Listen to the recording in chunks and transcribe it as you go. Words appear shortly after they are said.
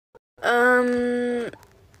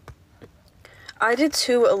I did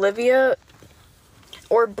too. Olivia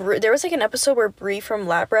or there was like an episode where Brie from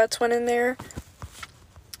Lab Rats went in there.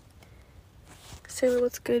 Sailor,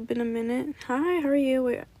 what's good? Been a minute. Hi, how are you?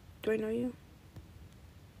 Wait, do I know you?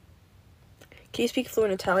 Can you speak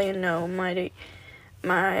fluent Italian? No, my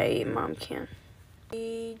mom can.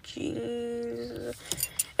 Jeez.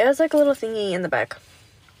 It has like a little thingy in the back.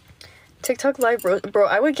 TikTok live bro,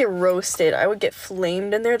 I would get roasted. I would get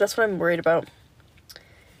flamed in there. That's what I'm worried about.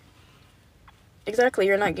 Exactly,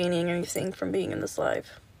 you're not gaining anything from being in this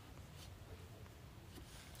live.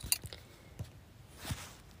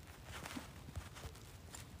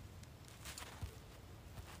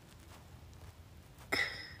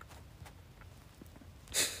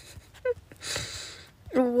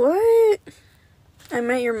 What? I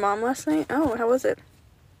met your mom last night? Oh, how was it?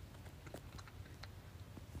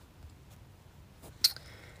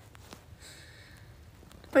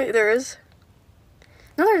 Wait, there is?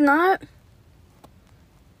 No, there's not.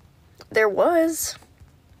 There was.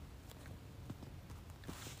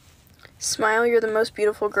 Smile, you're the most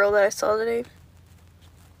beautiful girl that I saw today.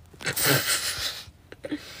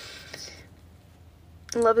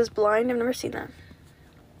 Love is blind? I've never seen that.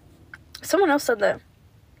 Someone else said that.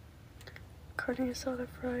 Carne asada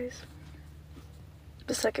fries.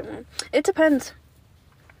 The second one. It depends.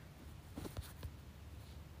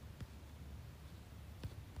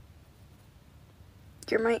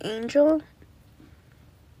 You're my angel?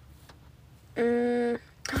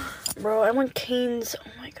 Bro, I want Cane's.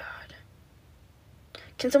 Oh my god.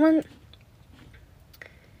 Can someone...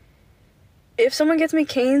 If someone gets me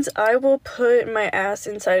Cane's, I will put my ass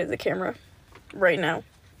inside of the camera. Right now.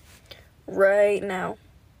 Right now.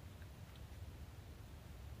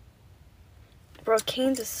 Bro,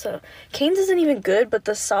 Cane's is so... Cane's isn't even good, but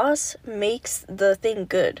the sauce makes the thing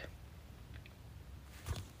good.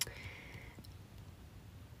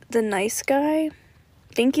 The nice guy?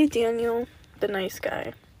 Thank you, Daniel. The nice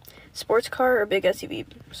guy. Sports car or big SUV?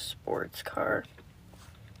 Sports car.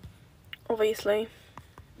 Obviously.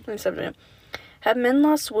 Have men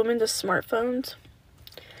lost women to smartphones?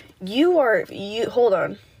 Hold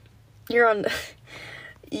on. You're on...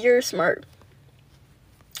 You're smart.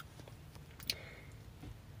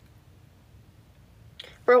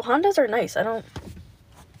 Bro, Hondas are nice.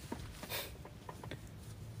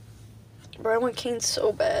 Bro, I want Cane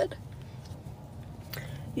so bad.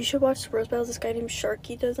 You should watch Rose Battles. This guy named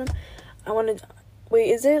Sharky does them. Wait,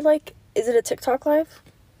 is it a TikTok live?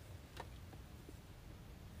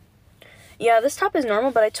 Yeah, this top is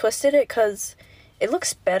normal, but I twisted it because it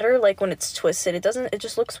looks better, like, when it's twisted. It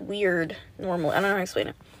just looks weird normal. I don't know how to explain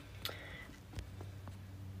it.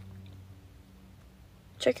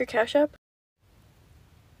 Check your Cash App.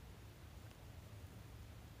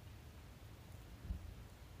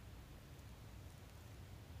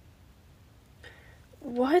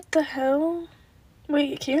 What the hell?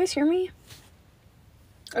 Wait, can you guys hear me?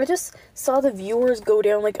 I just saw the viewers go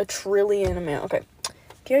down like a trillion amount. Okay.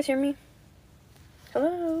 Can you guys hear me?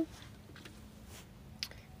 Hello?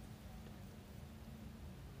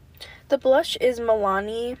 The blush is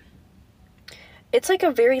Milani. It's like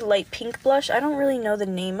a very light pink blush. I don't really know the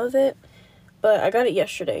name of it, but I got it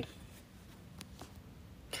yesterday.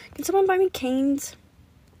 Can someone buy me Cane's?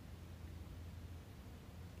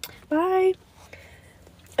 Bye.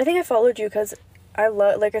 I think I followed you because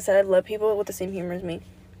like I said, I love people with the same humor as me.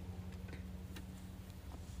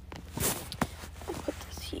 I'll put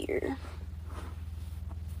this here.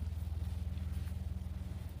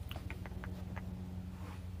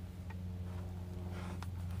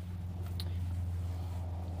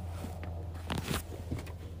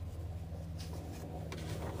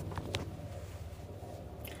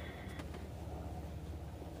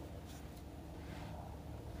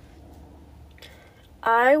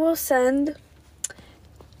 I will send...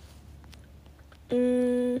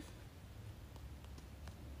 No,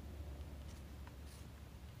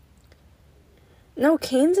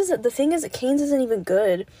 Cane's isn't... The thing is that Cane's isn't even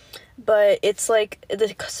good. But it's like...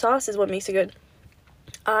 The sauce is what makes it good.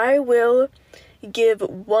 I will give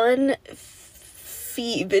one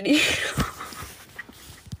feet video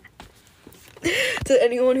to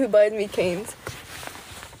anyone who buys me Cane's.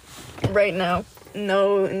 Right now.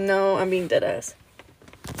 No, I'm being dead ass.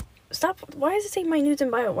 Stop. Why is it saying my nudes in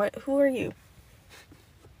bio? Who are you?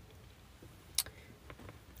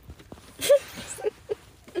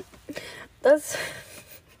 That's...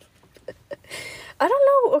 I don't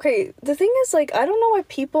know. Okay, the thing is, like, I don't know why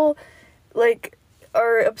people, like,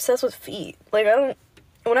 are obsessed with feet. Like,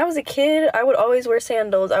 when I was a kid, I would always wear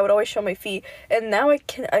sandals. I would always show my feet. And now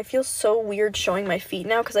I feel so weird showing my feet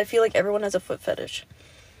now because I feel like everyone has a foot fetish.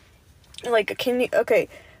 Like, okay,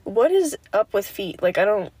 what is up with feet? Like, I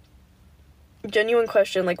don't, genuine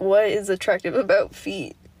question, like, what is attractive about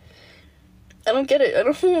feet? I don't get it. I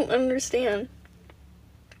don't understand.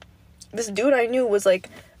 This dude I knew was, like,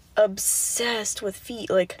 obsessed with feet.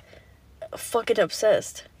 Like, fucking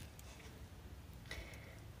obsessed.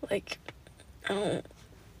 Like,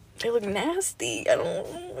 they look nasty. I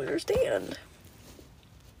don't understand.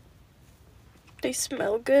 They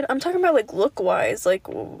smell good. I'm talking about, like, look-wise. Like,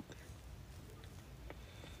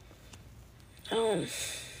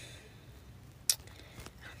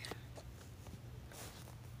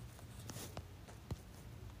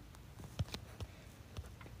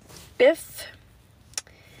 if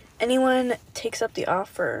anyone takes up the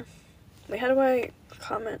offer, wait, how do I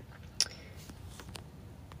comment?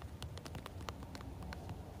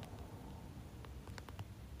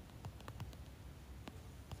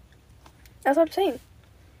 That's what I'm saying.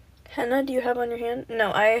 Henna, do you have on your hand?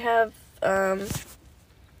 No, I have,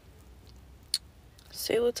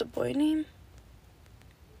 say what's a boy name?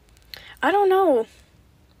 I don't know.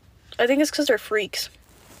 I think it's because they're freaks.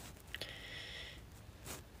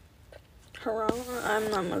 Haram, I'm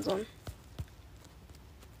not Muslim.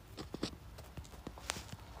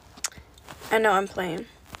 I know, I'm playing.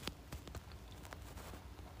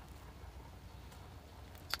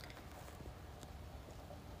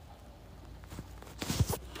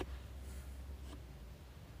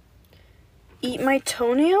 Eat my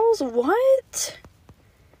toenails? What?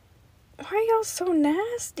 Why are y'all so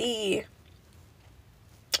nasty?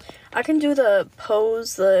 I can do the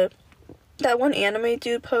pose, that one anime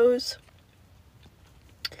dude pose.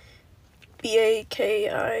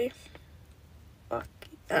 B-A-K-I. Fuck.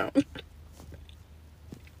 I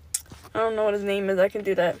don't know what his name is. I can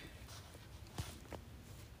do that.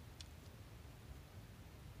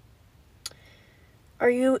 Are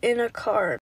you in a car?